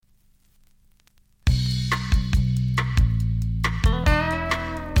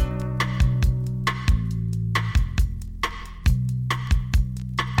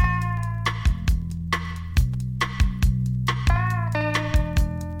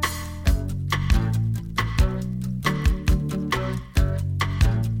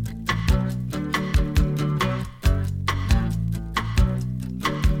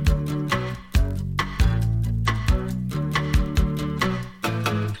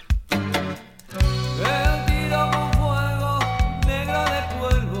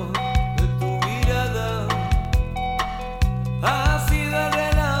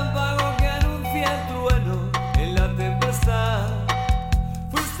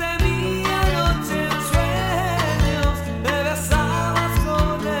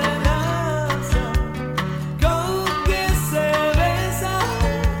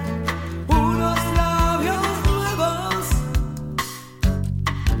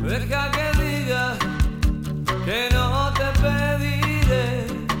Deja que diga que no te pediré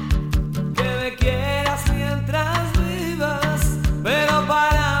que me quieras mientras vivas, pero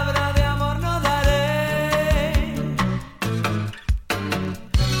palabra de amor no daré.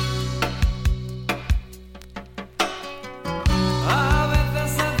 A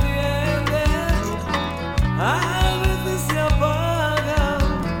veces se enciende, a veces se apaga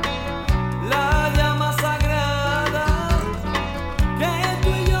la llama sagrada que tú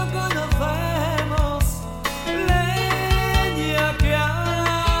y yo conocemos, leña que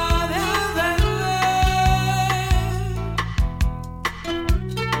ha de arder.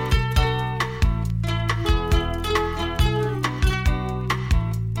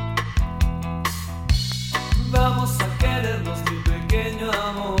 Vamos a querernos, mi pequeño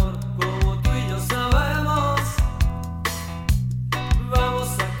amor, como tú y yo sabemos. Vamos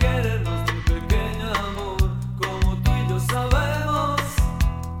a querernos, mi pequeño amor, como tú y yo sabemos.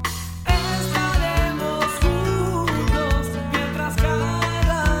 Estaremos juntos mientras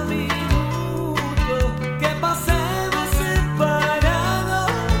cada minuto que pasemos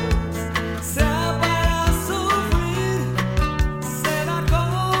separados sea para sufrir, será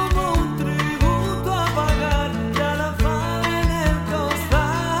como un tributo a pagar ya la fama en el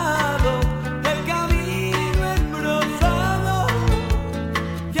costado del camino embrozado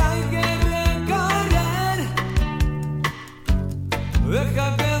que hay que recorrer. Deja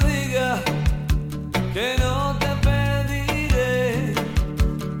que